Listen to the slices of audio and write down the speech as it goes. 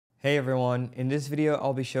Hey everyone, in this video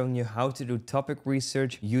I'll be showing you how to do topic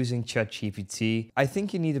research using ChatGPT. I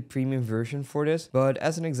think you need a premium version for this, but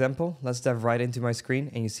as an example, let's dive right into my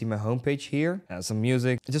screen and you see my homepage here. Some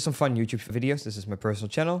music, just some fun YouTube videos. This is my personal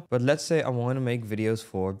channel, but let's say I want to make videos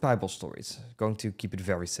for Bible stories. I'm going to keep it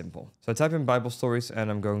very simple. So I type in Bible stories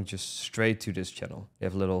and I'm going just straight to this channel. You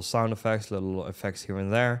have little sound effects, little effects here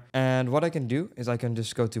and there. And what I can do is I can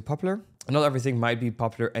just go to popular. Not everything might be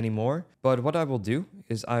popular anymore, but what I will do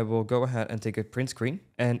is I will go ahead and take a print screen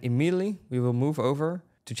and immediately we will move over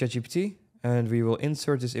to ChatGPT and we will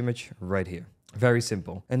insert this image right here. Very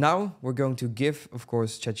simple. And now we're going to give, of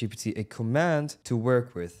course, ChatGPT a command to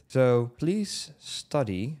work with. So please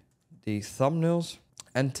study the thumbnails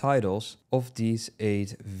and titles of these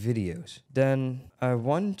 8 videos. Then I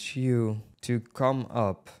want you to come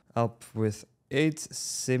up with 8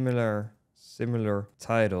 similar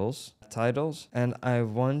titles, and I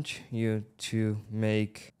want you to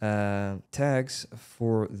make tags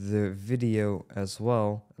for the video as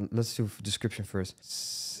well. Let's do description first.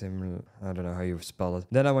 Similar, I don't know how you spell it.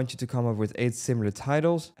 Then I want you to come up with 8 similar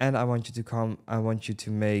titles, and I want you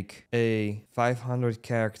to make a 500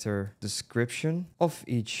 character description of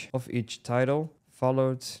each title,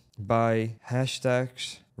 followed by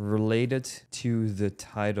hashtags related to the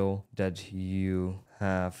title that you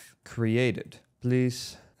have created.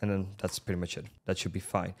 Please, and then that's pretty much it. That should be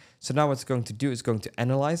fine. So now what it's going to do is going to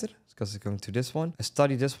analyze it, because it's going to this one, I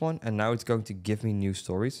study this one, and now it's going to give me new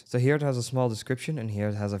stories. So here it has a small description, and here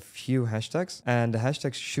it has a few hashtags, and the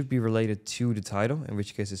hashtags should be related to the title, in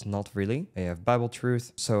which case it's not really. You have Bible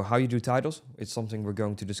truth. So how you do titles, it's something we're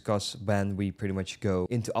going to discuss when we pretty much go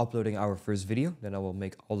into uploading our first video. Then I will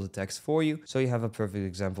make all the text for you, so you have a perfect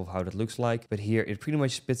example of how that looks like. But here it pretty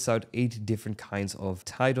much spits out 8 different kinds of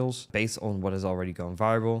titles based on what has already gone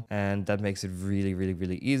viral, and that makes it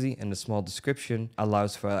really easy. And the small description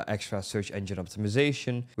allows for extra search engine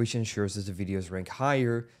optimization, which ensures that the videos rank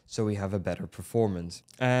higher, so we have a better performance.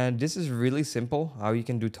 And this is really simple how you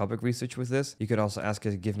can do topic research with this. You can also ask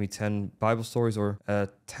it to give me 10 Bible stories or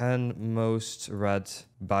 10 most read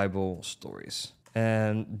Bible stories.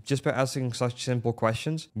 And just by asking such simple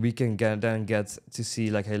questions, we can then get to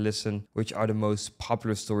see like, hey, listen, which are the most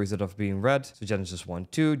popular stories that are being read. So Genesis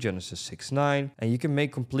 1-2, Genesis 6-9. And you can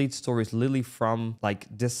make complete stories literally from like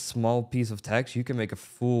this small piece of text. You can make a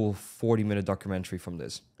full 40-minute documentary from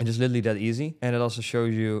this. And just literally that easy. And it also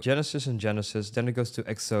shows you Genesis and Genesis. Then it goes to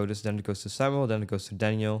Exodus. Then it goes to Samuel. Then it goes to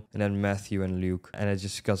Daniel. And then Matthew and Luke. And it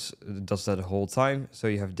just does that the whole time. So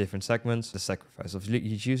you have different segments. The sacrifice of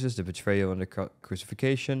Jesus, the betrayal and the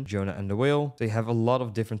crucifixion, Jonah and the whale. So you have a lot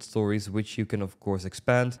of different stories which you can of course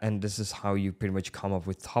expand, and this is how you pretty much come up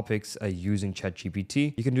with topics using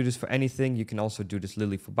ChatGPT. You can do this for anything. You can also do this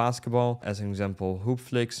literally for basketball. As an example, hoop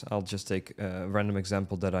flicks. I'll just take a random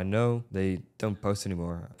example that I know. They don't post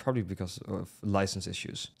anymore, probably because of license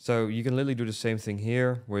issues. So you can literally do the same thing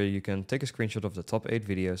here, where you can take a screenshot of the top 8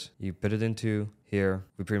 videos, you put it into here.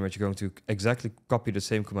 We're pretty much going to exactly copy the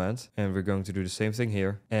same command, and we're going to do the same thing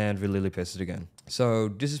here, and we literally paste it again. So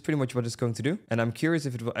this is pretty much what it's going to do. And I'm curious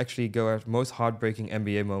if it will actually go at most heartbreaking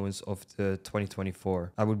NBA moments of the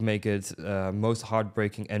 2024. I would make it most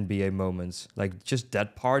heartbreaking NBA moments. Like just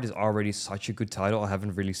that part is already such a good title I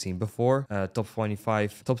haven't really seen before. Top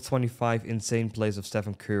 25 insane plays of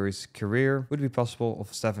Stephen Curry's career. Would be possible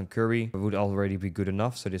of Stephen Curry. It would already be good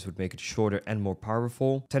enough. So this would make it shorter and more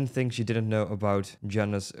powerful. 10 things you didn't know about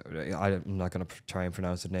Janus. I'm not going to try and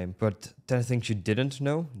pronounce the name, but 10 things you didn't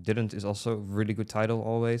know. Didn't is also really good title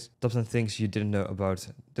always. Top 10 things you didn't know about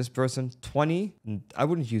this person. 20, I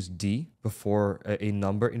wouldn't use D before a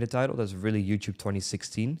number in the title. That's really YouTube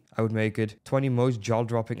 2016. I would make it 20 most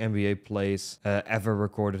jaw-dropping NBA plays ever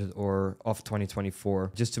recorded or of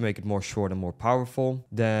 2024, just to make it more short and more powerful.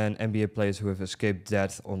 Then NBA players who have escaped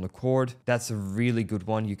death on the court. That's a really good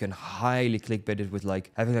one. You can highly clickbait it with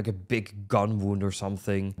like having like a big gun wound or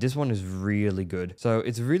something. This one is really good. So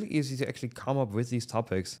it's really easy to actually come up with these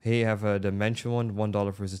topics. Here you have the mention one,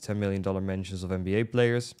 $1 versus $10 million mentions of NBA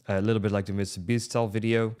players. A little bit like the Mr. Beast style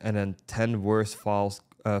video. And then 10 worst foul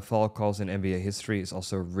calls in NBA history is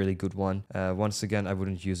also a really good one. Once again, I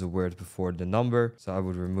wouldn't use a word before the number, so I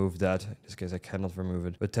would remove that. In this case, I cannot remove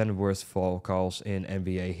it. But 10 worst foul calls in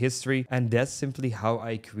NBA history. And that's simply how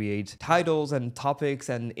I create titles and topics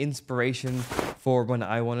and inspiration for when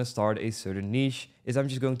I want to start a certain niche. Is I'm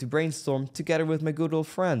just going to brainstorm together with my good old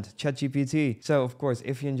friend, ChatGPT. So, of course,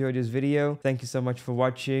 if you enjoyed this video, thank you so much for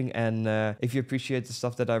watching. And if you appreciate the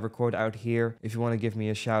stuff that I record out here, if you want to give me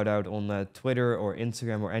a shout out on Twitter or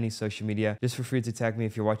Instagram or any social media, just feel free to tag me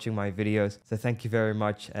if you're watching my videos. So thank you very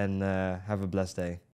much and have a blessed day.